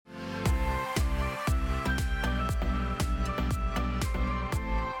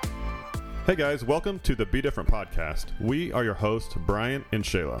Hey guys, welcome to the Be Different podcast. We are your hosts, Brian and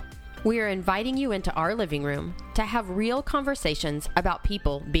Shayla. We are inviting you into our living room to have real conversations about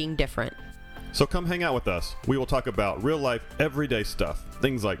people being different. So come hang out with us. We will talk about real life, everyday stuff,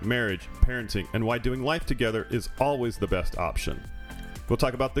 things like marriage, parenting, and why doing life together is always the best option. We'll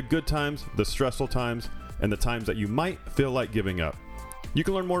talk about the good times, the stressful times, and the times that you might feel like giving up. You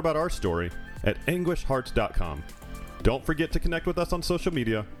can learn more about our story at anguishhearts.com. Don't forget to connect with us on social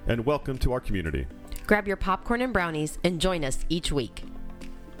media, and welcome to our community. Grab your popcorn and brownies and join us each week.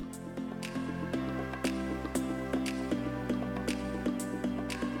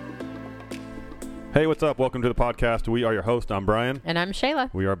 Hey, what's up? Welcome to the podcast. We are your host. I'm Brian. And I'm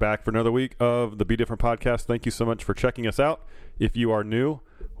Shayla. We are back for another week of the Be Different podcast. Thank you so much for checking us out. If you are new,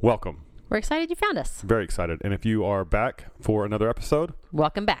 welcome. We're excited you found us. Very excited. And if you are back for another episode,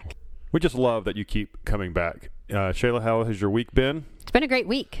 welcome back. We just love that you keep coming back. Shayla, how has your week been? It's been a great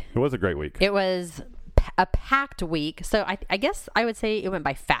week. It was a great week. It was a packed week. So I guess I would say it went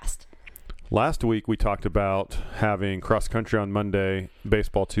by fast. Last week, we talked about having cross country on Monday,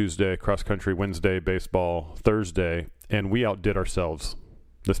 baseball Tuesday, cross country Wednesday, baseball Thursday, and we outdid ourselves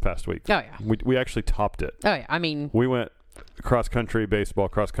this past week. Oh, yeah. We actually topped it. Oh, yeah. I mean, we went cross country baseball,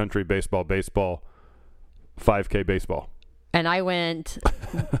 5K baseball. And I went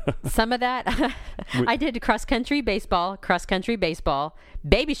some of that. I did cross country baseball,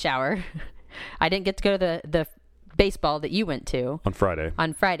 baby shower. I didn't get to go to the baseball that you went to on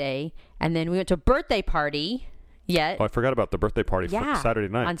Friday. And then we went to a birthday party. Oh, I forgot about the birthday party for Saturday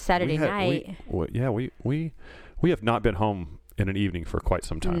night. On Saturday night. We have not been home in an evening for quite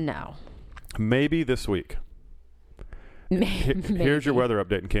some time. No. Maybe this week. Here's your weather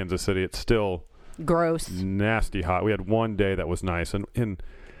update in Kansas City. It's still gross, nasty hot. We had one day that was nice, and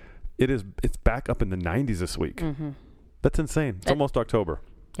it's back up in the 90s this week. Mm-hmm. That's insane. It's almost October.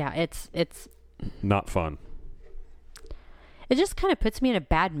 Yeah, it's not fun. It just kind of puts me in a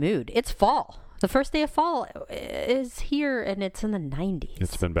bad mood. It's fall. The first day of fall is here, and it's in the 90s.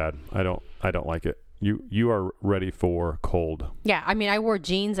 It's been bad. I don't like it. You are ready for cold. Yeah, I mean, I wore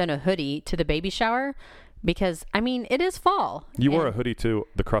jeans and a hoodie to the baby shower because, I mean, it is fall. You wore a hoodie to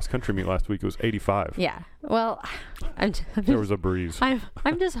the cross-country meet last week. It was 85. Yeah. Well, there was a breeze. I'm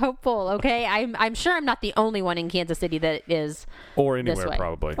just hopeful, okay? I'm sure I'm not the only one in Kansas City that is or anywhere, this way.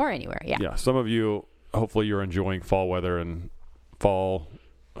 Probably. Or anywhere, yeah. Yeah, some of you, hopefully you're enjoying fall weather and fall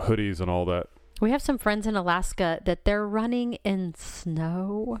hoodies and all that. We have some friends in Alaska that they're running in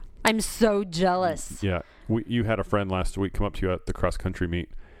snow. I'm so jealous. Yeah. You had a friend last week come up to you at the cross-country meet,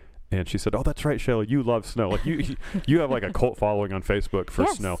 and she said, "Oh, that's right, Shayla, you love snow. Like you have like a cult following on Facebook for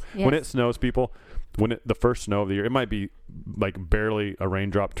snow. Yes. When it snows, people, the first snow of the year, it might be like barely a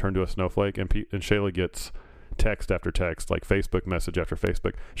raindrop turned to a snowflake, and Shayla gets text after text, like Facebook message after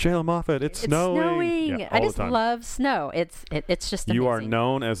Facebook. Shayla Moffat, it's snowing. Yeah, I just love snow. It's just amazing. You are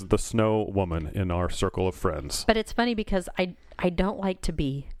known as the snow woman in our circle of friends. But it's funny because I don't like to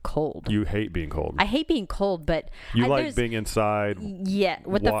be cold. You hate being cold. I hate being cold, but you like being inside. Yeah,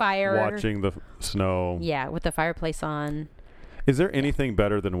 with the fire, watching the snow. Yeah, with the fireplace on. Is there anything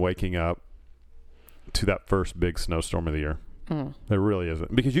better than waking up to that first big snowstorm of the year? There really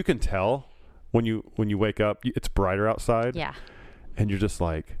isn't, because you can tell. When you wake up, it's brighter outside. Yeah. And you're just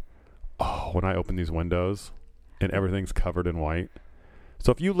like, oh, when I open these windows and everything's covered in white.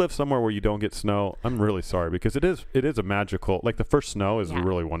 So if you live somewhere where you don't get snow, I'm really sorry, because it is a magical, like the first snow is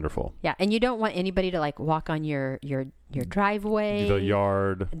really wonderful. Yeah. And you don't want anybody to like walk on your driveway. The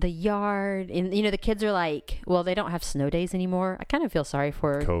yard. And the kids are like, well, they don't have snow days anymore. I kind of feel sorry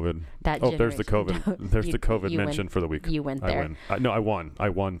for COVID. That generation. There's the COVID. There's the COVID mention for the week. You went there. I won. I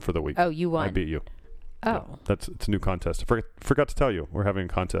won for the week. Oh, you won. I beat you. Oh. Yeah, it's a new contest. I forgot to tell you, we're having a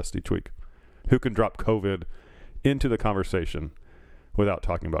contest each week. Who can drop COVID into the conversation without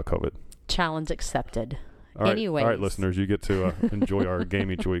talking about COVID? Challenge accepted. All right, Anyways. All right, listeners, you get to enjoy our game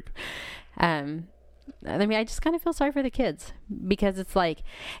each week. I mean, I just kind of feel sorry for the kids, because it's like,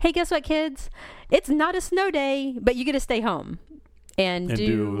 hey, guess what, kids? It's not a snow day, but you get to stay home and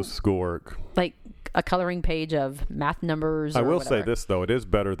do schoolwork. Like a coloring page of math numbers. I will say this, though. It is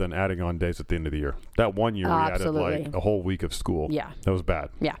better than adding on days at the end of the year. That one year we added like a whole week of school. Yeah. That was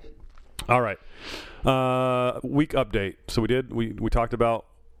bad. Yeah. All right. Week update. So we talked about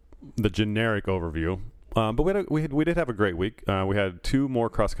the generic overview. But we did have a great week. We had 2 more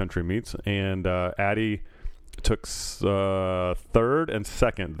cross-country meets, and Addie took third and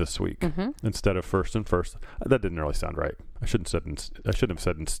second this week instead of first and first. That didn't really sound right. I shouldn't have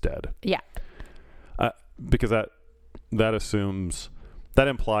said instead. Yeah. Because that assumes That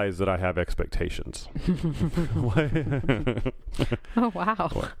implies that I have expectations. Oh,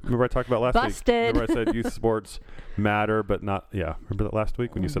 wow. Remember I talked about last Busted. week? Remember I said youth sports matter, but not, yeah. Remember that last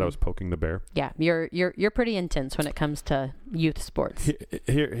week when you said I was poking the bear? Yeah, you're pretty intense when it comes to youth sports.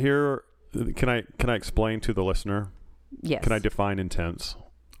 Here, can I explain to the listener? Yes. Can I define intense?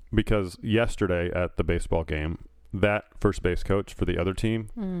 Because yesterday at the baseball game, that first base coach for the other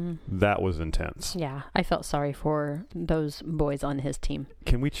team, that was intense. Yeah, I felt sorry for those boys on his team.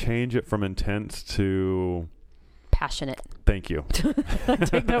 Can we change it from intense to Passionate. Thank you.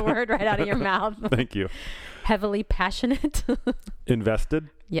 Take the word right out of your mouth. Thank you. Heavily passionate. Invested?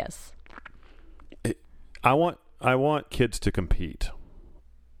 Yes. I want kids to compete.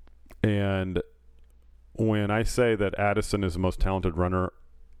 And when I say that Addison is the most talented runner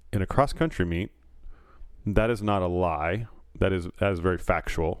in a cross-country meet, that is not a lie. That is very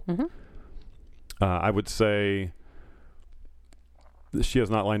factual. Mm-hmm. I would say she has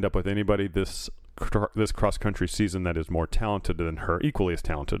not lined up with anybody this cross-country season that is more talented than her, equally as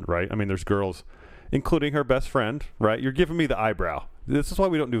talented, right? I mean, there's girls, including her best friend, right? You're giving me the eyebrow. This is why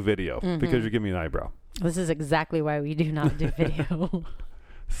we don't do video, because you're giving me an eyebrow. This is exactly why we do not do video.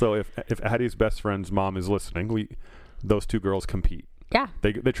 So if Addie's best friend's mom is listening, those two girls compete. Yeah.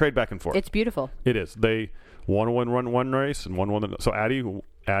 They trade back and forth. It's beautiful. It is. They one run one race and one won. So Addie,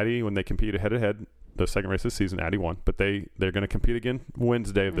 when they compete head to head, the second race this season, Addie won. But they're going to compete again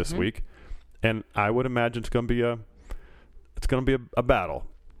Wednesday of this week, and I would imagine it's going to be a battle,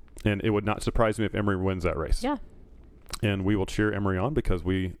 and it would not surprise me if Emory wins that race. Yeah. And we will cheer Emory on because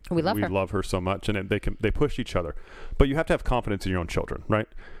we love her so much, and they push each other. But you have to have confidence in your own children, right?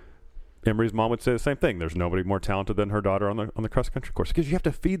 Emory's mom would say the same thing. There's nobody more talented than her daughter on the cross country course, because you have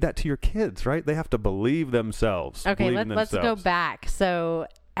to feed that to your kids, right? They have to believe themselves. Okay, let's go back. So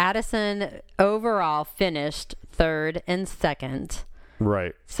Addison overall finished third and second.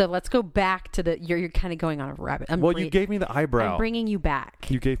 Right. So let's go back to you're kind of going on a rabbit. You gave me the eyebrow. I'm bringing you back.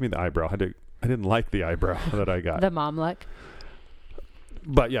 You gave me the eyebrow. I didn't like the eyebrow that I got. The mom look.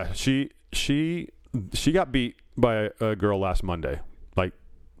 But yeah, she got beat by a girl last Monday. Like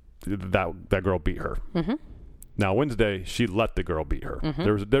that girl beat her. Mm-hmm. Now Wednesday she let the girl beat her. Mm-hmm.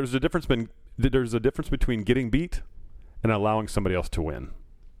 There's a difference between getting beat and allowing somebody else to win.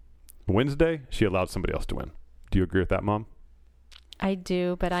 Wednesday she allowed somebody else to win. Do you agree with that, Mom? I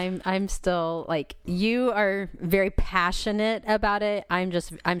do, but I'm still like, you are very passionate about it.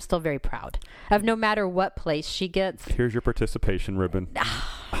 I'm still very proud of no matter what place she gets. Here's your participation ribbon.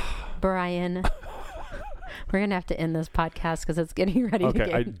 Brian, we're going to have to end this podcast because it's getting ready to get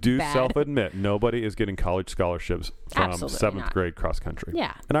Okay, I do bad. self-admit nobody is getting college scholarships from Absolutely 7th not. grade cross country.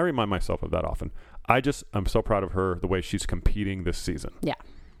 Yeah. And I remind myself of that often. I'm so proud of her, the way she's competing this season. Yeah.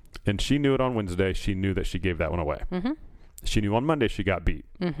 And she knew it on Wednesday. She knew that she gave that one away. Mm-hmm. She knew on Monday she got beat,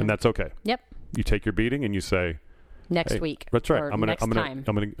 and that's okay. Yep. You take your beating and you say, next week. That's right. Or I'm gonna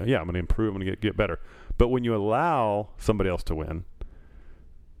improve. I'm gonna get better. But when you allow somebody else to win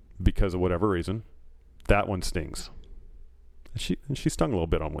because of whatever reason, that one stings. And she stung a little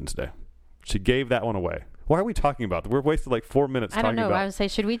bit on Wednesday. She gave that one away. Why are we talking about that? We're wasted like 4 minutes talking about. I don't know. I would say,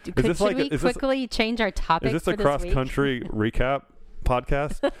 should we change our topic? Is this a cross country recap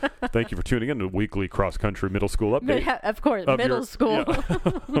podcast? Thank you for tuning in to weekly cross country middle school update. Of course, middle school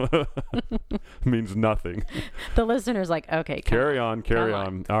means nothing. The listener's like, okay, carry on.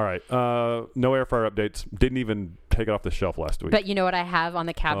 All right. No air fryer updates. Didn't even take it off the shelf last week. But you know what I have on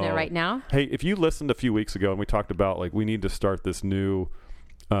the cabinet right now? Hey, if you listened a few weeks ago and we talked about like we need to start this new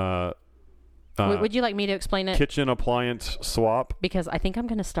would you like me to explain it? Kitchen appliance swap? Because I think I'm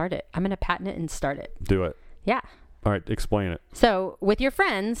going to start it. I'm going to patent it and start it. Do it. Yeah. All right, explain it. So with your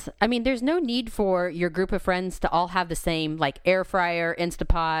friends, I mean, there's no need for your group of friends to all have the same, like air fryer,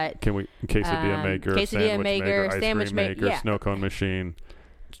 Instapot. Can we quesadilla maker, sandwich maker, snow cone machine?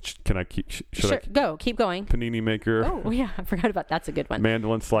 Can I keep? Keep going. Panini maker. Oh yeah, I forgot about that's a good one.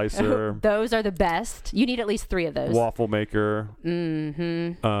 Mandolin slicer. Those are the best. You need at least 3 of those. Waffle maker.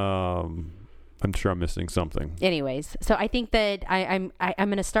 Mm-hmm. I'm sure I'm missing something. Anyways, so I think that I'm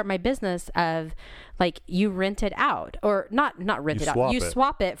going to start my business of like you rent it out or not rent it out. You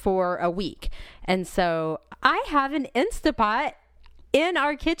swap it for a week. And so I have an Instapot in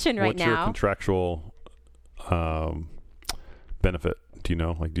our kitchen right now. What's your contractual benefit? Do you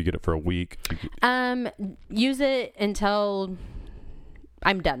know? Like, do you get it for a week? Use it until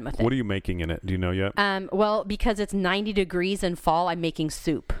I'm done with it. What are you making in it? Do you know yet? Well, because it's 90 degrees in fall, I'm making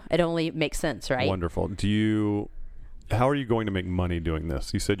soup. It only makes sense, right? Wonderful. How are you going to make money doing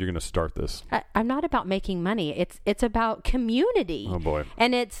this? You said you're going to start this. I'm not about making money. It's about community. Oh boy.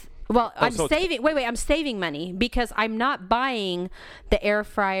 And it's Well, I'm saving. Wait. I'm saving money because I'm not buying the air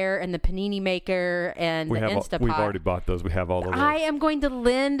fryer and the panini maker and the Instapot. We've already bought those. We have all of those. I am going to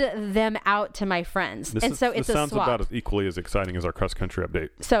lend them out to my friends, this sounds about as equally as exciting as our cross country update.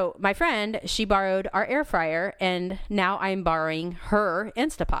 So my friend, she borrowed our air fryer, and now I'm borrowing her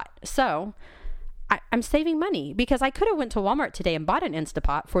Instapot. So I'm saving money because I could have went to Walmart today and bought an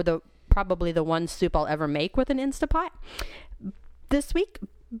Instapot for probably the one soup I'll ever make with an Instapot this week.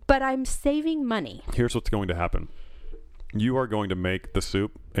 But I'm saving money. Here's what's going to happen. You are going to make the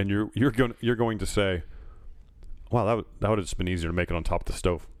soup, and you're going to say, "Wow, that would have just been easier to make it on top of the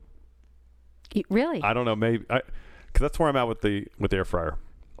stove." Really? I don't know. Maybe because that's where I'm at with the air fryer.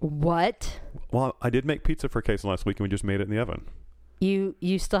 What? Well, I did make pizza for Kason last week, and we just made it in the oven.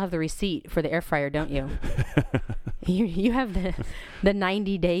 You still have the receipt for the air fryer, don't you? you have the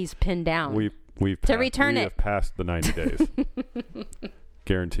 90 days pinned down. We have passed the 90 days.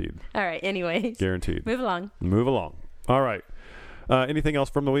 Guaranteed. All right. Anyways. Guaranteed. Move along. All right. Anything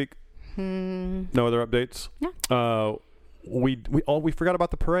else from the week? No other updates? No. We forgot about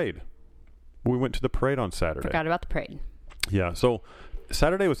the parade. We went to the parade on Saturday. Forgot about the parade. Yeah. So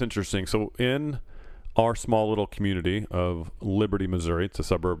Saturday was interesting. So in our small little community of Liberty, Missouri, it's a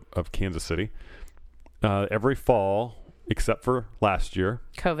suburb of Kansas City. Every fall, except for last year,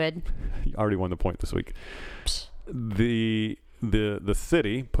 COVID. You already won the point this week. The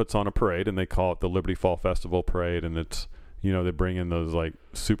city puts on a parade, and they call it the Liberty Fall Festival Parade, and it's, they bring in those like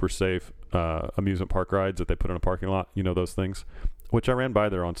super safe amusement park rides that they put in a parking lot, those things, which I ran by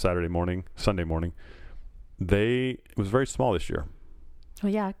there on Sunday morning. It was very small this year. Oh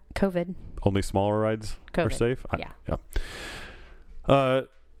yeah, COVID. Only smaller rides COVID. are safe? Yeah.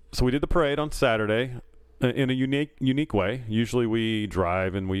 So we did the parade on Saturday in a unique way. Usually we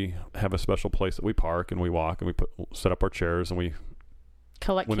drive and we have a special place that we park and we walk and we set up our chairs and we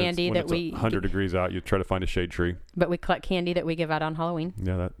collect candy when it's 100 degrees out. You try to find a shade tree. But we collect candy that we give out on Halloween.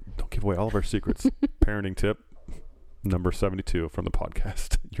 Yeah, don't give away all of our secrets. Parenting tip number 72 from the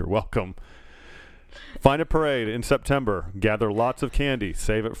podcast. You're welcome. Find a parade in September. Gather lots of candy.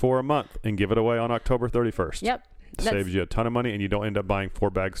 Save it for a month and give it away on October 31st. Yep. Saves you a ton of money, and you don't end up buying 4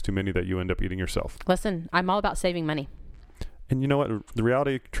 bags too many that you end up eating yourself. Listen, I'm all about saving money. And you know what? The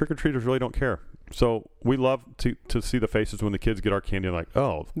reality, trick-or-treaters really don't care. So we love to see the faces when the kids get our candy and like,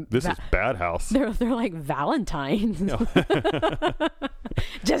 oh, this is bad house. They're like Valentine's.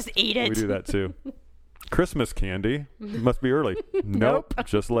 Just eat it. We do that too. Christmas candy. Must be early. Nope.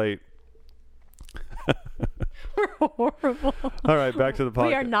 Just late. We're horrible. All right, back to the podcast.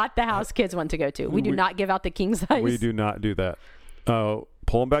 We are not the house kids want to go to. We do not give out the king size. We do not do that.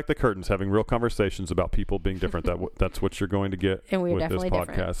 Pulling back the curtains, having real conversations about people being different. That's what you're going to get with this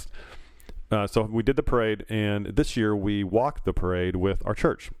podcast. So we did the parade, and this year we walked the parade with our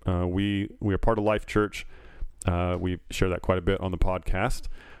church. We are part of Life Church. We share that quite a bit on the podcast.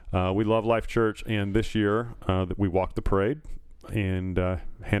 We love Life Church, and this year we walked the parade and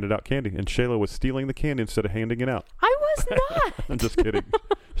handed out candy. And Shayla was stealing the candy instead of handing it out. I was not. I'm just kidding.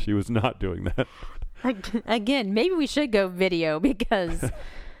 She was not doing that. Again, maybe we should go video because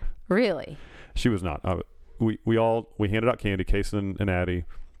really. She was not. We handed out candy, Kason and Addie,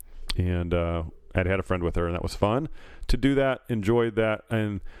 and Addie had a friend with her, and that was fun to do that. Enjoyed that.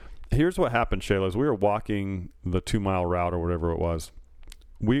 And here's what happened, Shayla, as we were walking the 2-mile route or whatever it was.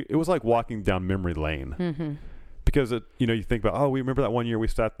 It was like walking down memory lane. Mm-hmm. Because you think about, we remember that one year we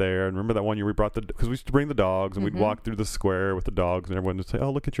sat there, and remember that one year we brought because we used to bring the dogs, and we'd walk through the square with the dogs, and everyone would say,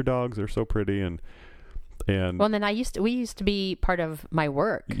 "Oh, look at your dogs, they're so pretty." And well, and then we used to be part of my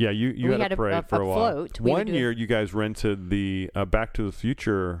work. Yeah, you had a parade for a while. Float. One year, you guys rented the Back to the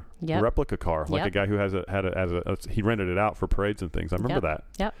Future replica car, like a guy who he rented it out for parades and things. I remember that.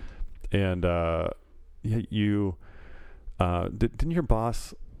 Yep. And didn't your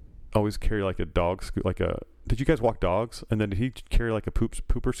boss always carry like a dog did you guys walk dogs, and then did he carry like a pooper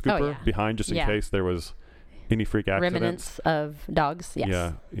scooper behind just in case there was any freak accidents? Remnants of dogs.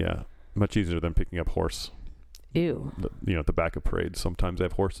 Yes. Yeah. Much easier than picking up horse. Ew. At the back of parades, sometimes they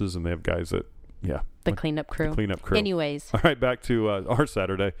have horses, and they have guys that the cleanup crew. Anyways, all right, back to our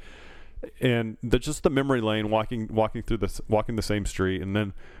Saturday, and just the memory lane, walking the same street, and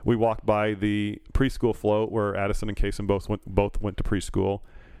then we walked by the preschool float where Addison and Kason both went to preschool.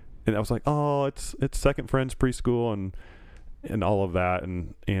 And I was like, oh, it's Second Friends preschool and all of that,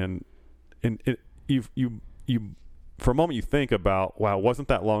 and you for a moment you think about, wow, it wasn't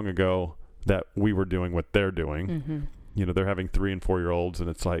that long ago that we were doing what they're doing. Mm-hmm. They're having 3 and 4-year-olds, and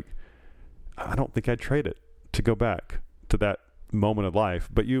it's like, I don't think I'd trade it to go back to that moment of life.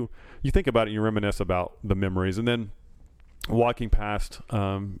 But you think about it, and you reminisce about the memories, and then walking past,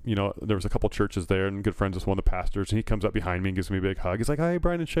 there was a couple churches there, and good friends with one of the pastors, and he comes up behind me and gives me a big hug. He's like, "Hey,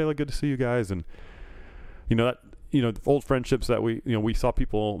 Brian and Shayla, good to see you guys." And old friendships that we saw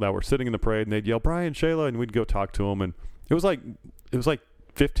people that were sitting in the parade, and they'd yell, "Brian, Shayla," and we'd go talk to them, and it was like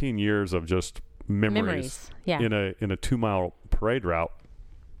 15 years of just memories. Yeah. in a 2-mile parade route.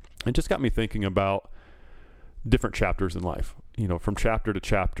 It just got me thinking about different chapters in life, from chapter to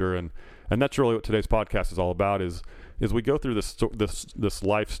chapter, and that's really what today's podcast is all about. Is we go through this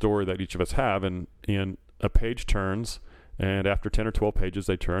life story that each of us have, and a page turns, and after 10 or 12 pages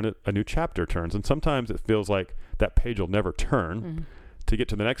they turn, a new chapter turns, and sometimes it feels like that page will never turn to get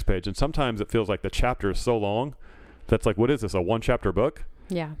to the next page, and sometimes it feels like the chapter is so long that's like, what is this, a 1-chapter book?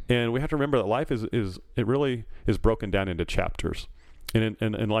 Yeah. And we have to remember that life is it really is broken down into chapters,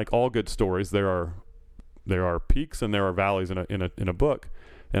 and like all good stories, there are peaks and there are valleys in a book,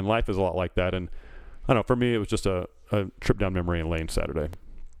 and life is a lot like that. And I don't know, for me, it was just a trip down memory lane Saturday.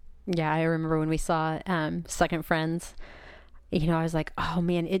 Yeah, I remember when we saw Second Friends, I was like, oh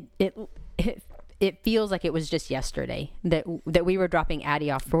man, it feels like it was just yesterday that we were dropping Addie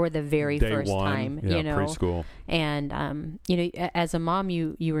off for the very first time, preschool. And as a mom,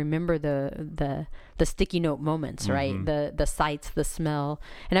 you remember the sticky note moments, right? The sights, the smell.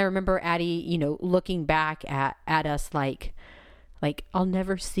 And I remember Addie, looking back at us like I'll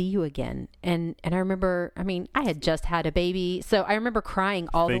never see you again. And I remember, I had just had a baby, so I remember crying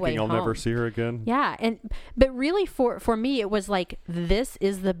all the way home. Thinking I'll never see her again. Yeah, but really for me, it was like, this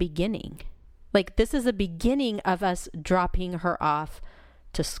is the beginning. Like, this is the beginning of us dropping her off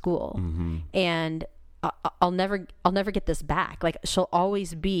to school. And I'll never get this back. Like, she'll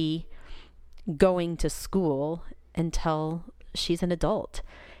always be going to school until she's an adult.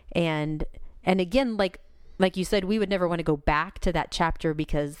 And again, like you said, we would never want to go back to that chapter,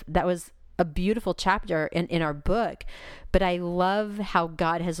 because that was a beautiful chapter in our book. But I love how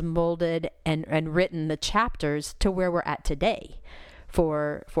God has molded and written the chapters to where we're at today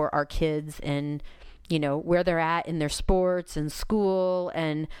for our kids, and where they're at in their sports and school,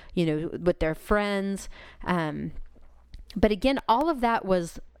 and with their friends. But again, all of that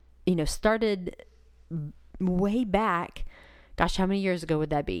was started way back. Gosh, how many years ago would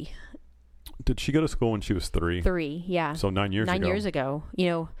that be? Did she go to school when she was 3? 3, yeah. So 9 years ago. 9 years ago.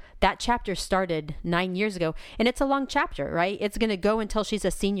 That chapter started 9 years ago, and it's a long chapter, right? It's going to go until she's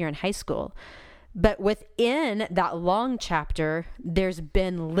a senior in high school. But within that long chapter, there's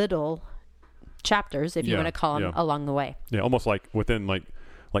been little chapters, if you want to call them, along the way. Yeah, almost like within like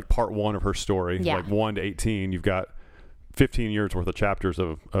part 1 of her story, like 1 to 18, you've got 15 years worth of chapters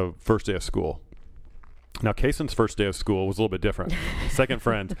of first day of school. Now, Kaysen's first day of school was a little bit different. Second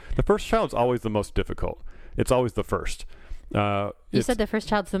Friend, the first child's always the most difficult. It's always the first. You said the first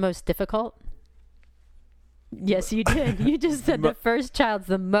child's the most difficult? Yes, you did. You just said the first child's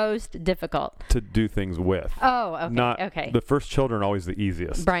the most difficult to do things with. Oh, okay. Okay. The first children are always the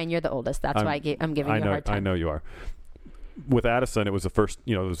easiest. Brian, you're the oldest. That's why I'm giving you a hard time. I know you are. With Addison, it was the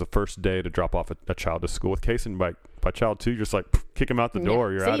first day to drop off a child to school. With Kaysen, by child 2, you're just like, kick him out the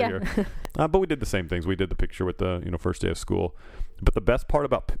door. You're out of here. But we did the same things. We did the picture with the first day of school. But the best part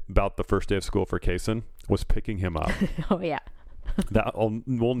about the first day of school for Kaysen was picking him up. Oh yeah. That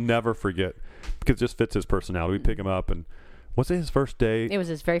we'll never forget, because it just fits his personality. We pick him up, and was it his first day? It was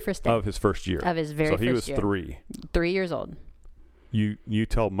his very first day of his first year. Of his very first year. So he was 3. 3 years old. You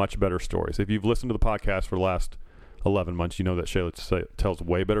tell much better stories. If you've listened to the podcast for the last 11 months, you know that Shayla tells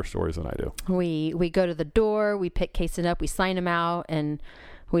way better stories than I do. We go to the door, we pick Kaysen up, we sign him out, and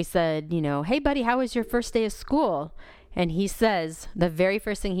we said, hey buddy, how was your first day of school? And he says, the very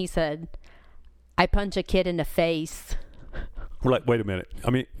first thing he said, I punch a kid in the face. We're like, wait a minute.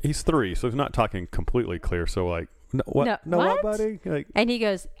 He's 3, so he's not talking completely clear. So like, what, buddy? Like, and he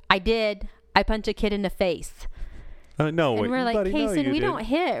goes, I did. I punch a kid in the face. No, and wait, we're like, buddy, Kaysen, no, we don't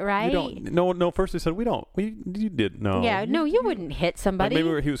hit, right? No. First they said we don't. You did no. Yeah, no, you wouldn't hit somebody. Like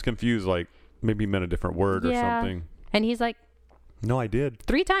maybe he was confused, like maybe he meant a different word or something. And he's like, no, I did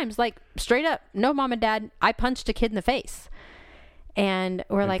 3 times, like straight up. No, Mom and Dad, I punched a kid in the face. And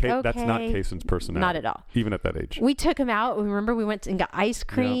we're like, okay. That's not Kaysen's personality. Not at all. Even at that age. We took him out. Remember, we went and got ice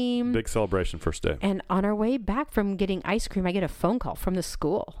cream. Yeah, big celebration first day. And on our way back from getting ice cream, I get a phone call from the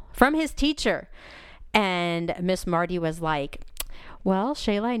school, from his teacher. And Miss Marty was like, well,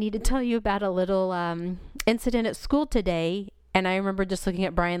 Shayla, I need to tell you about a little incident at school today. And I remember just looking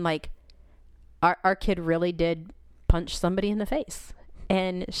at Brian like, our kid really did punch somebody in the face.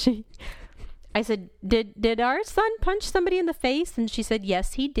 And I said, did our son punch somebody in the face? And she said,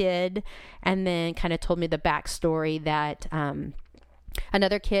 yes, he did. And then kind of told me the backstory that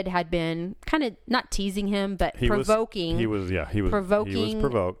another kid had been kind of not teasing him, but provoking. He was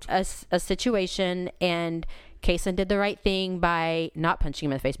provoked a situation, and Kaysen did the right thing by not punching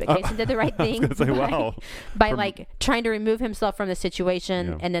him in the face, but Kaysen did the right thing by trying to remove himself from the situation.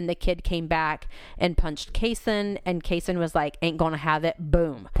 Yeah. And then the kid came back and punched Kaysen, and Kaysen was like, ain't gonna have it.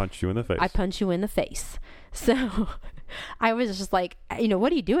 Boom. Punched you in the face. I punch you in the face. So I was just like, what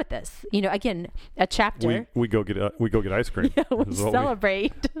do you do with this? Again, a chapter. We go get ice cream. Yeah, we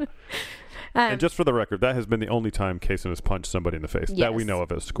celebrate. And just for the record, that has been the only time Kaysen has punched somebody in the face that we know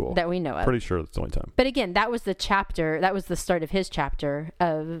of at school. That we know of. Pretty sure that's the only time. But again, that was the chapter. That was the start of his chapter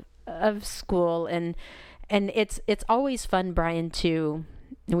of school, and it's always fun, Brian, and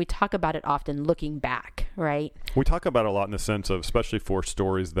we talk about it often, looking back, right? We talk about it a lot in the sense of, especially for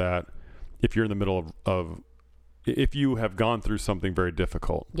stories that, if you're in the middle of if you have gone through something very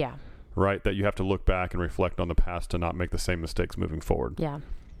difficult, yeah, right, that you have to look back and reflect on the past to not make the same mistakes moving forward. Yeah.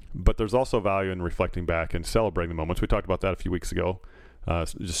 But there's also value in reflecting back and celebrating the moments. We talked about that a few weeks ago,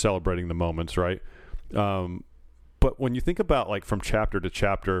 just celebrating the moments, right? But when you think about like from chapter to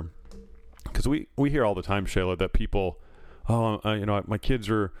chapter, because we hear all the time, Shayla, that people, my kids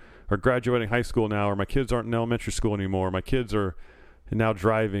are graduating high school now, or my kids aren't in elementary school anymore. My kids are now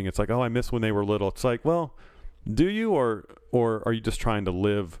driving. It's like, I miss when they were little. It's like, well, do you, or are you just trying to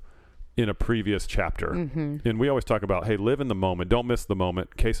live in a previous chapter? Mm-hmm. And we always talk about, hey, live in the moment. Don't miss the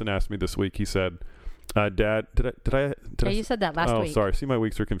moment. Kaysen asked me this week, he said, Dad, did I you said that last week. Oh, sorry. See, my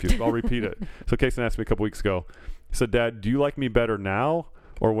weeks are confused. I'll repeat it. So Kaysen asked me a couple weeks ago, he said, Dad, do you like me better now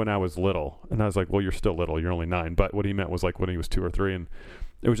or when I was little? And I was like, well, you're still little. You're only 9. But what he meant was like when he was 2 or 3. And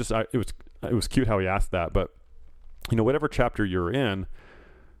it was just, it was cute how he asked that. But, whatever chapter you're in,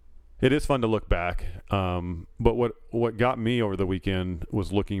 it is fun to look back. But what got me over the weekend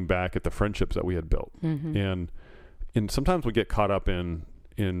was looking back at the friendships that we had built. Mm-hmm. And sometimes we get caught up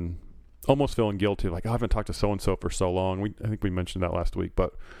in almost feeling guilty, like, I haven't talked to so-and-so for so long. I think we mentioned that last week,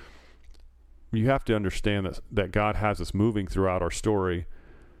 but you have to understand that God has us moving throughout our story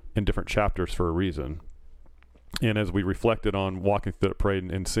in different chapters for a reason. And as we reflected on walking through the parade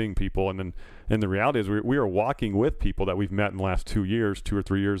and seeing people, and the reality is we are walking with people that we've met in the last 2 or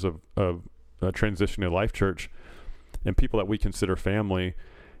 3 years of transitioning to Life Church, and people that we consider family.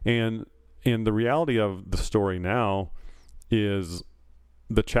 And the reality of the story now is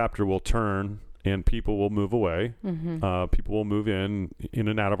the chapter will turn and people will move away. Mm-hmm. People will move in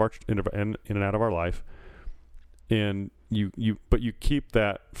and out of our life. And but you keep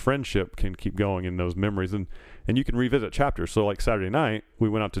that friendship can keep going in those memories, and you can revisit chapters. So like Saturday night, we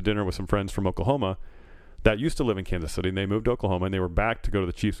went out to dinner with some friends from Oklahoma that used to live in Kansas City, and they moved to Oklahoma, and they were back to go to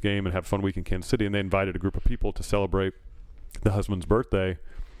the Chiefs game and have a fun week in Kansas City, and they invited a group of people to celebrate the husband's birthday.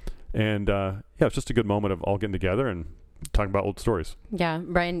 And it's just a good moment of all getting together and talking about old stories. Yeah,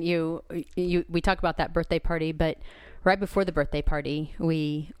 Brian, we talk about that birthday party, but right before the birthday party,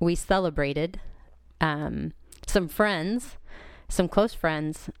 we celebrated some close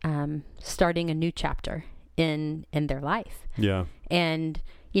friends, starting a new chapter in their life. Yeah. And,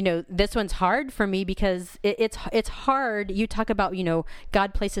 this one's hard for me because it's hard. You talk about,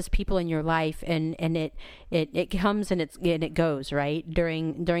 God places people in your life and it comes and it goes, right?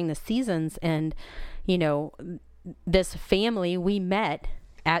 During the seasons. And, this family we met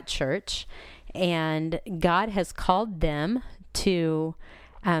at church, and God has called them to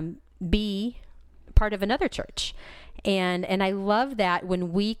be part of another church. And I love that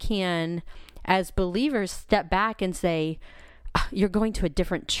when we can, as believers, step back and say, you're going to a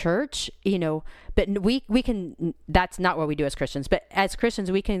different church, but we can, that's not what we do as Christians, but as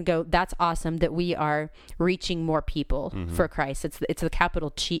Christians, we can go, that's awesome that we are reaching more people mm-hmm. for Christ. It's the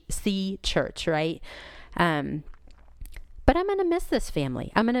capital C church, right? But I'm going to miss this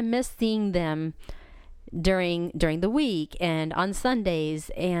family. I'm going to miss seeing them during the week and on Sundays.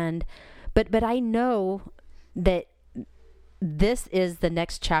 But I know that this is the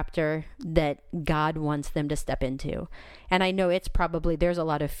next chapter that God wants them to step into. And I know there's a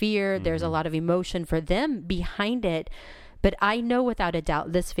lot of fear, mm-hmm. there's a lot of emotion for them behind it, but I know without a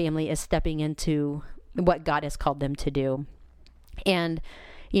doubt this family is stepping into what God has called them to do. And,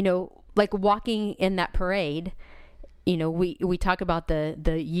 like walking in that parade, we talk about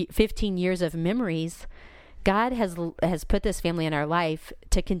the 15 years of memories. God has put this family in our life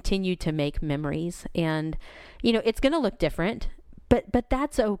to continue to make memories, and it's going to look different, but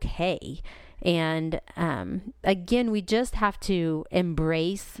that's okay. And again, we just have to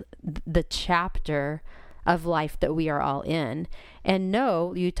embrace the chapter of life that we are all in, and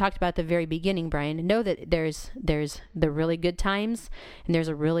know, you talked about at the very beginning, Brian, know that there's the really good times and there's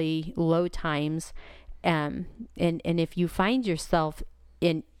a really low times. And if you find yourself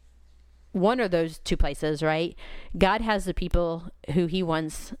in one of those two places, right? God has the people who he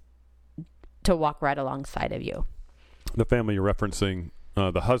wants to walk right alongside of you. The family you're referencing,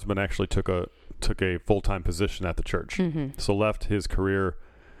 the husband actually took a full-time position at the church. So left his career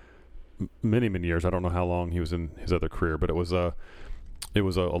many years. I don't know how long he was in his other career, but it was a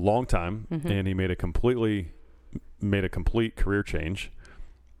long time, and he made a complete career change,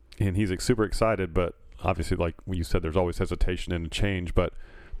 and he's super excited. But obviously, like you said, there's always hesitation in a change. But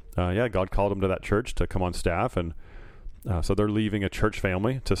God called him to that church to come on staff, and so they're leaving a church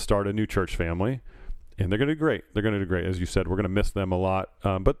family to start a new church family, and they're going to do great. They're going to do great. As you said, we're going to miss them a lot.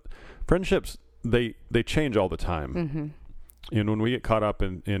 But friendships, they change all the time. And when we get caught up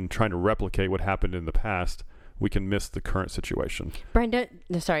in trying to replicate what happened in the past, we can miss the current situation. Brian,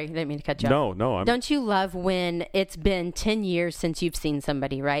 sorry, I didn't mean to cut you off. No. Don't you love when it's been 10 years since you've seen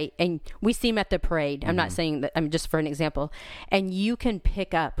somebody, right? And we see them at the parade. I'm not saying that, I'm just for an example. And you can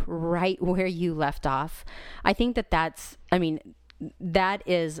pick up right where you left off. I think that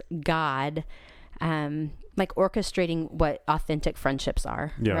is God, like orchestrating what authentic friendships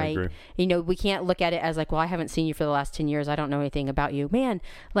are, right? I agree. You know, we can't look at it as like, well, I haven't seen you for the last 10 years. I don't know anything about you. Man,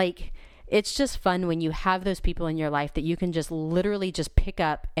 like, it's just fun when you have those people in your life that you can just literally just pick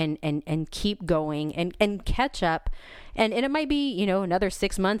up and keep going and catch up. And it might be, you know, another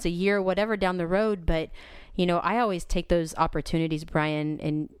 6 months, a year, whatever down the road. But, you know, I always take those opportunities, Brian,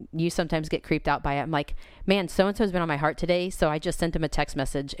 and you sometimes get creeped out by it. I'm like, man, so-and-so's been on my heart today. So I just sent him a text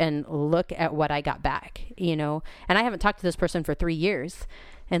message and look at what I got back, you know, and I haven't talked to this person for 3 years.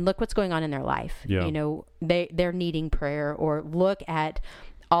 And look what's going on in their life. Yeah. You know, they're needing prayer, or look at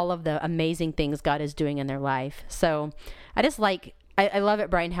all of the amazing things God is doing in their life. So I just I love it,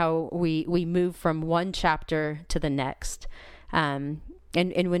 Brian, how we move from one chapter to the next. And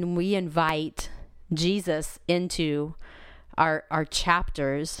when we invite Jesus into our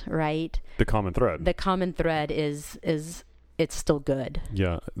chapters, right? The common thread is it's still good.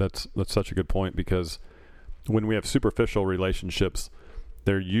 Yeah, that's such a good point, because when we have superficial relationships,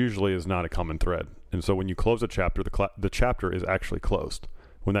 there usually is not a common thread. And so when you close a chapter, the chapter is actually closed.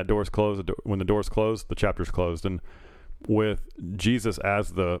 When that door is closed, when the door is closed, the chapter is closed. And with Jesus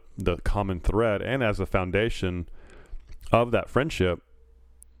as the common thread and as the foundation of that friendship,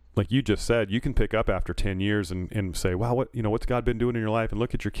 like you just said, you can pick up after 10 years and say, wow, what's God been doing in your life? And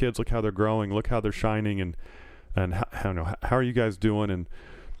look at your kids, look how they're growing, look how they're shining, and how are you guys doing?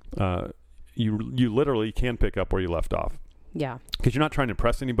 And you literally can pick up where you left off. Yeah. Because you're not trying to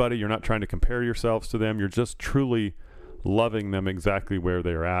impress anybody. You're not trying to compare yourselves to them. You're just truly loving them exactly where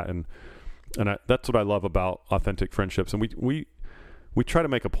they're at. And that's what I love about authentic friendships. And we try to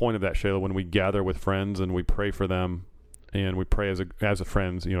make a point of that, Shayla, when we gather with friends and we pray for them, and we pray as a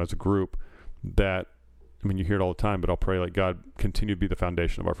friends, you know, as a group, that, I mean, you hear it all the time, but I'll pray like, God, continue to be the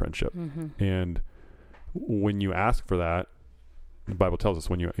foundation of our friendship. And when you ask for that, the Bible tells us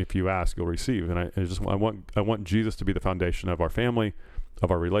if you ask, you'll receive. And I want Jesus to be the foundation of our family, of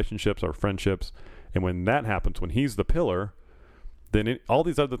our relationships, our friendships. And when that happens, when he's the pillar, then all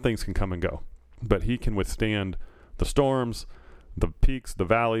these other things can come and go. But he can withstand the storms, the peaks, the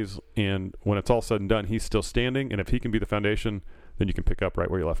valleys, and when it's all said and done, he's still standing. And if he can be the foundation, then you can pick up right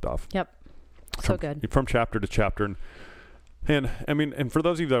where you left off. Yep. So good. From chapter to chapter. And I mean, and for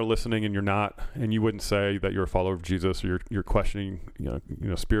those of you that are listening and you're not, and you wouldn't say that you're a follower of Jesus, or you're questioning,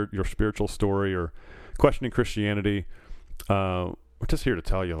 your spiritual story, or questioning Christianity, we're just here to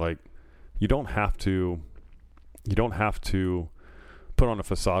tell you, like, you don't have to put on a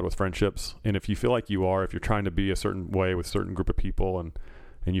facade with friendships. And if you feel like if you're trying to be a certain way with a certain group of people, and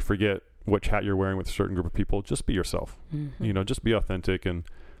you forget which hat you're wearing with a certain group of people, just be yourself. Just be authentic and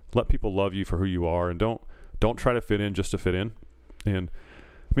let people love you for who you are, and don't try to fit in just to fit in. And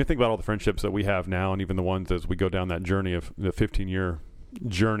I mean, think about all the friendships that we have now, and even the ones as we go down that journey of the 15-year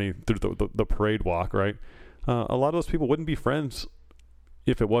journey through the parade walk, right? A lot of those people wouldn't be friends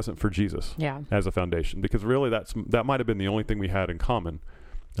if it wasn't for Jesus as a foundation, because really that might have been the only thing we had in common.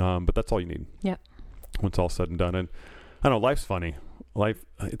 But that's all you need. Yeah. When it's all said and done. And I know life's funny. Life,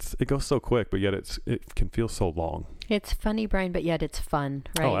 it goes so quick, but yet it can feel so long. It's funny, Brian, but yet it's fun,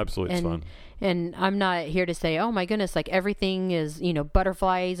 right? Oh, absolutely. It's fun. And I'm not here to say, oh my goodness, like everything is,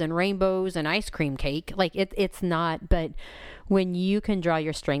 butterflies and rainbows and ice cream cake. Like it's not, but when you can draw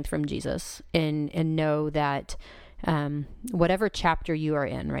your strength from Jesus and know that, whatever chapter you are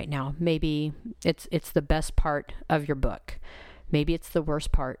in right now, maybe it's the best part of your book. Maybe it's the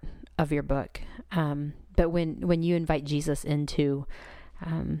worst part of your book. But when you invite Jesus into,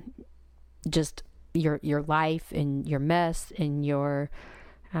 just your life and your mess and your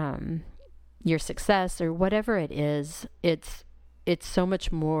success or whatever it is, it's so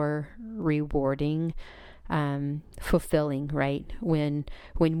much more rewarding, fulfilling, right? When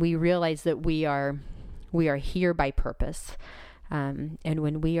we realize that we are here by purpose, and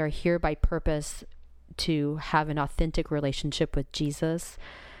when we are here by purpose to have an authentic relationship with Jesus,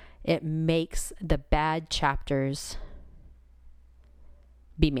 it makes the bad chapters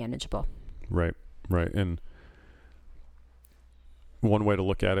be manageable. Right. And one way to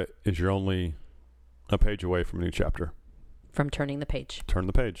look at it is you're only a page away from a new chapter. From turning the page. Turn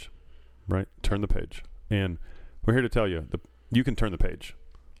the page, right? Turn the page. And we're here to tell you, you can turn the page.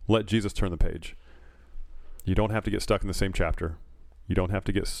 Let Jesus turn the page. You don't have to get stuck in the same chapter. You don't have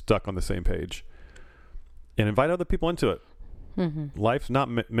to get stuck on the same page. And invite other people into it. Mm-hmm. Life's not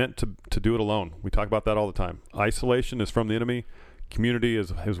meant to do it alone. We talk about that all the time. Isolation is from the enemy. Community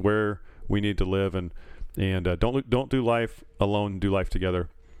is where we need to live. And don't do life alone. Do life together.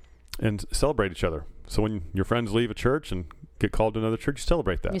 And celebrate each other. So when your friends leave a church and get called to another church, you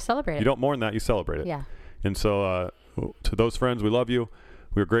celebrate that. You celebrate it. You don't mourn that. You celebrate it. Yeah. And so to those friends, we love you.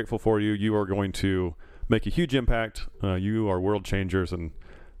 We're grateful for you. You are going to make a huge impact. You are world changers, and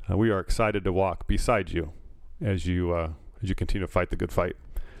we are excited to walk beside you as you continue to fight the good fight.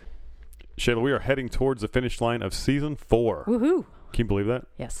 Shayla, we are heading towards the finish line of season 4. Woohoo! Can you believe that?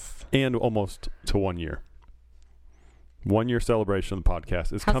 Yes. And almost to 1 year. 1 year celebration of the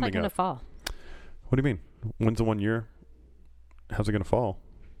podcast is coming up. How's that going to fall? What do you mean? When's the 1 year? How's it going to fall?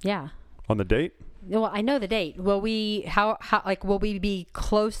 Yeah. On the date? Well, I know the date. Will we will we be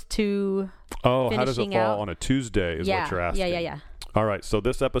close to how does it fall out? On a Tuesday is what you're asking. Yeah. All right, so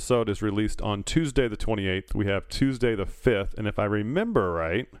this episode is released on Tuesday the 28th. We have Tuesday the 5th, and if I remember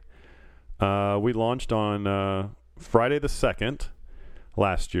right, we launched on Friday the 2nd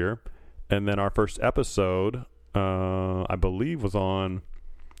last year, and then our first episode, I believe, was on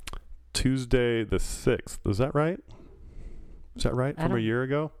Tuesday the 6th. Is that right? Is that right? From a year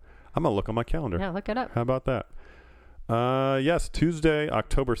ago? I'm going to look on my calendar. Yeah, look it up. How about that? Yes, Tuesday,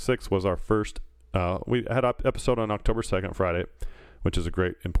 October 6th was our first. We had an episode on October 2nd, Friday, which is a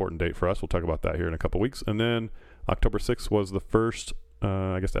great, important date for us. We'll talk about that here in a couple weeks. And then October 6th was the first,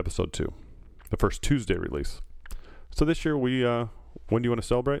 episode 2, the first Tuesday release. So this year, when do you want to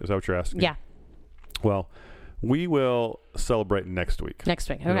celebrate? Is that what you're asking? Yeah. Well, we will celebrate next week. Next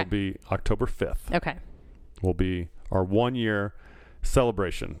week, okay. It'll be October 5th. Okay. Will be our 1 year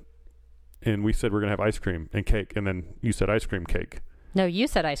celebration. And we said we're going to have ice cream and cake, and then you said ice cream cake. No, you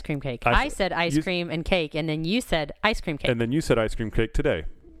said ice cream cake. I said ice cream and cake, and then you said ice cream cake. And then you said ice cream cake today,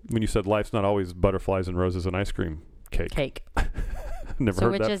 when you said life's not always butterflies and roses and ice cream cake. Cake.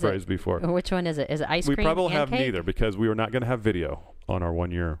 Never heard that phrase before. Which one is it? Is it ice cream and cake? We probably have neither, because we were not going to have video on our 1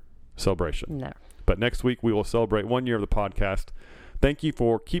 year celebration. No. But next week, we will celebrate 1 year of the podcast. Thank you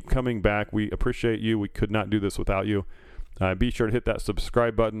for keep coming back. We appreciate you. We could not do this without you. Be sure to hit that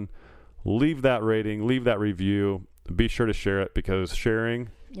subscribe button. Leave that rating. Leave that review. Be sure to share it, because sharing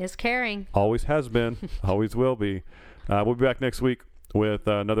is caring. Always has been. Always will be. We'll be back next week with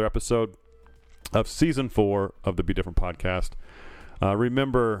another episode of Season 4 of the Be Different podcast.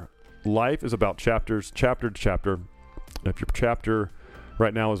 Remember, life is about chapters, chapter to chapter. If your chapter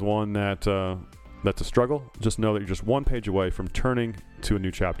right now is one that's a struggle, just know that you're just one page away from turning to a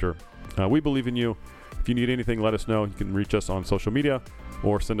new chapter. We believe in you. If you need anything, let us know. You can reach us on social media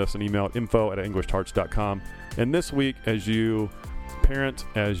or send us an email at info@anguishedhearts.com. And this week, as you parent,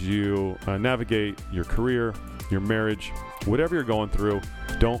 as you navigate your career, your marriage, whatever you're going through,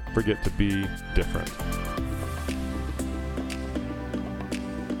 don't forget to be different.